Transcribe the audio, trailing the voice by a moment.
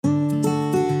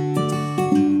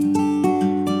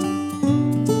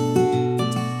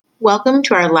Welcome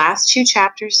to our last two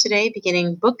chapters today,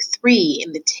 beginning Book 3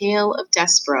 in the Tale of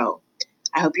Despereaux.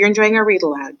 I hope you're enjoying our read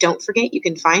aloud. Don't forget you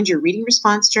can find your reading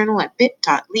response journal at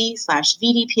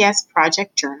bit.ly/VDPS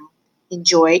Project Journal.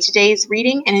 Enjoy today's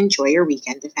reading and enjoy your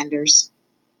weekend, Defenders.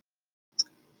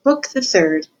 Book the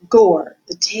Third, Gore,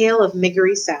 the Tale of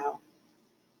Miggery Sow.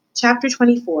 Chapter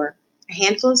 24, A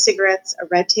Handful of Cigarettes, a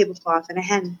Red Tablecloth, and a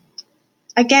Hen.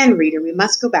 Again, reader, we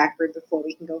must go backward before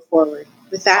we can go forward.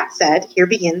 With that said, here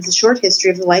begins the short history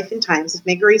of the life and times of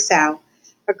Miggery Sow,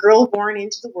 a girl born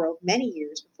into the world many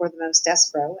years before the most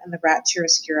Despereaux and the rat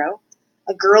chiaroscuro,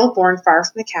 a girl born far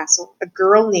from the castle, a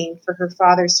girl named for her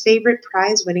father's favorite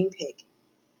prize-winning pig.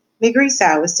 Miggery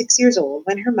Sow was 6 years old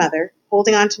when her mother,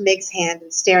 holding on to Mig's hand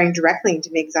and staring directly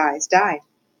into Mig's eyes, died.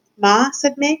 "Ma,"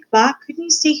 said Mig, "Ma, couldn't you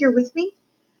stay here with me?"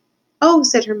 "Oh,"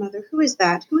 said her mother, "who is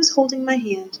that? Who is holding my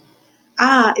hand?"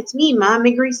 "Ah, it's me, Ma,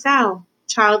 Miggery Sow.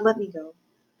 Child, let me go."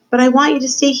 "But I want you to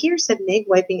stay here," said Mig,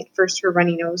 wiping at first her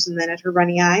runny nose and then at her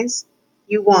runny eyes.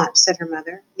 "You want," said her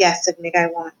mother. "Yes," said Mig, "I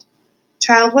want."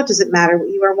 "Child, what does it matter what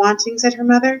you are wanting?" said her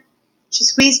mother. She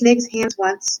squeezed Mig's hands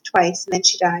once, twice, and then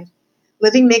she died,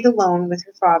 leaving Mig alone with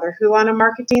her father, who on a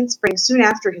market day in spring soon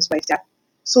after his wife's death,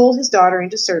 sold his daughter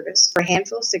into service for a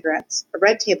handful of cigarettes, a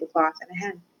red tablecloth, and a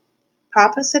hen.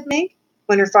 "Papa," said Mig,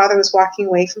 when her father was walking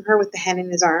away from her with the hen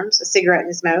in his arms, a cigarette in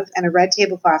his mouth, and a red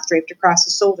tablecloth draped across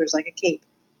his shoulders like a cape.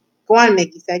 "Go on,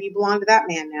 Mig," he said. "You belong to that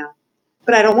man now."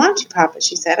 "But I don't want to, Papa,"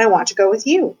 she said. "I want to go with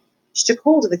you." She took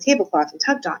hold of the tablecloth and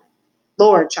tugged on it.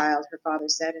 "Lord, child," her father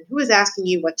said, "and who is asking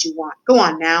you what you want? Go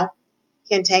on now."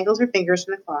 He untangled her fingers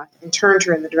from the cloth and turned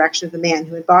her in the direction of the man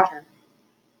who had bought her.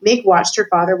 Mig watched her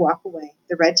father walk away,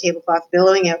 the red tablecloth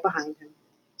billowing out behind him.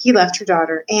 He left her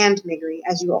daughter and Miggery,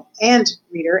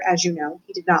 reader, as you know,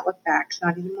 he did not look back,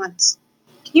 not even once.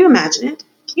 Can you imagine it?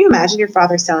 Can you imagine your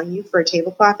father selling you for a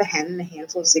tablecloth, a hen, and a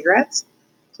handful of cigarettes?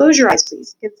 Close your eyes,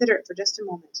 please. Consider it for just a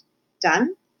moment.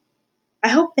 Done? I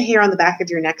hope the hair on the back of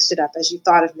your neck stood up as you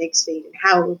thought of Mig's fate and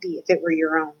how it would be if it were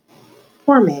your own.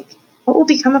 Poor Mig. What will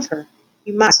become of her?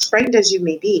 You must, frightened as you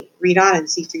may be, read on and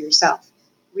see for yourself.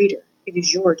 Reader, it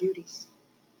is your duty.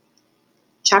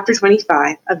 Chapter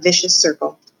 25, A Vicious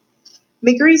Circle.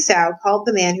 Miggery Sow called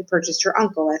the man who purchased her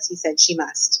uncle, as he said she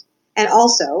must. And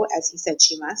also, as he said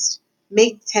she must,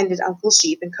 Mig tended Uncle's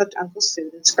sheep and cooked Uncle's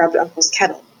food and scrubbed Uncle's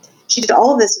kettle. She did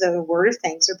all of this without a word of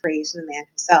thanks or praise from the man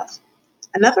himself.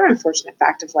 Another unfortunate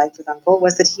fact of life with Uncle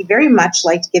was that he very much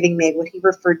liked giving Mig what he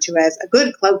referred to as a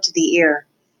good clout to the ear.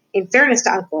 In fairness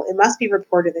to Uncle, it must be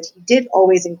reported that he did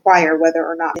always inquire whether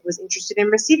or not Mig was interested in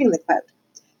receiving the clout.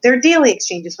 Their daily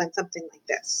exchanges went something like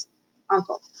this.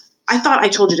 Uncle: "I thought I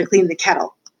told you to clean the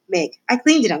kettle." Mig: "I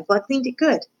cleaned it, Uncle. I cleaned it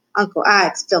good." Uncle: "Ah,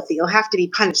 it's filthy. You'll have to be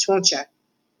punished, won't you?"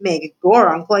 Mig: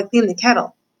 "Gore, Uncle. I cleaned the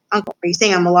kettle." Uncle: "Are you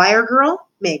saying I'm a liar, girl?"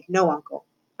 Mig: "No, Uncle."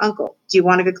 Uncle: "Do you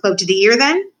want a good cloak to the ear,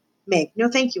 then?" Mig: "No,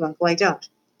 thank you, Uncle. I don't."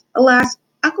 Alas,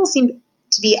 Uncle seemed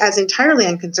to be as entirely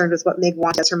unconcerned with what Mig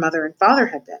wanted as her mother and father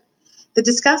had been. The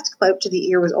discussed cloak to the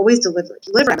ear was always delivered,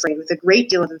 I'm afraid, with a great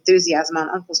deal of enthusiasm on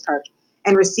Uncle's part,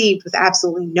 and received with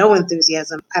absolutely no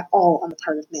enthusiasm at all on the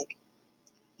part of Mig.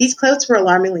 These clouts were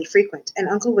alarmingly frequent, and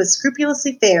Uncle was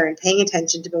scrupulously fair in paying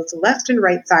attention to both the left and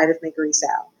right side of Miggery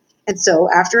Sow. And so,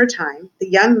 after a time, the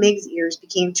young Mig's ears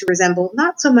began to resemble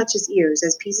not so much as ears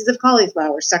as pieces of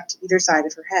cauliflower stuck to either side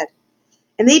of her head.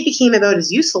 And they became about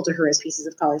as useful to her as pieces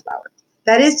of cauliflower.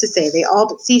 That is to say, they all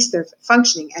but ceased their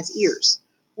functioning as ears.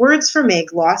 Words for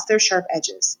Mig lost their sharp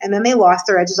edges, and then they lost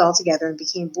their edges altogether and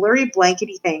became blurry,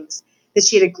 blankety things that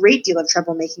she had a great deal of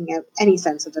trouble making out any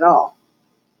sense of at all.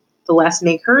 The less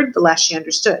Mig heard, the less she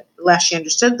understood. The less she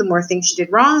understood, the more things she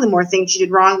did wrong. The more things she did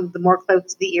wrong, the more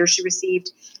clouts to the ear she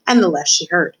received, and the less she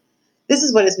heard. This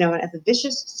is what is known as a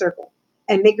vicious circle,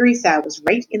 and Miggery Sow was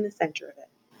right in the center of it,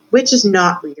 which is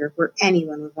not, reader, where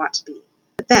anyone would want to be.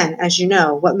 But then, as you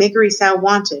know, what Miggery Sow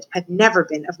wanted had never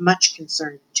been of much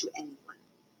concern to anyone.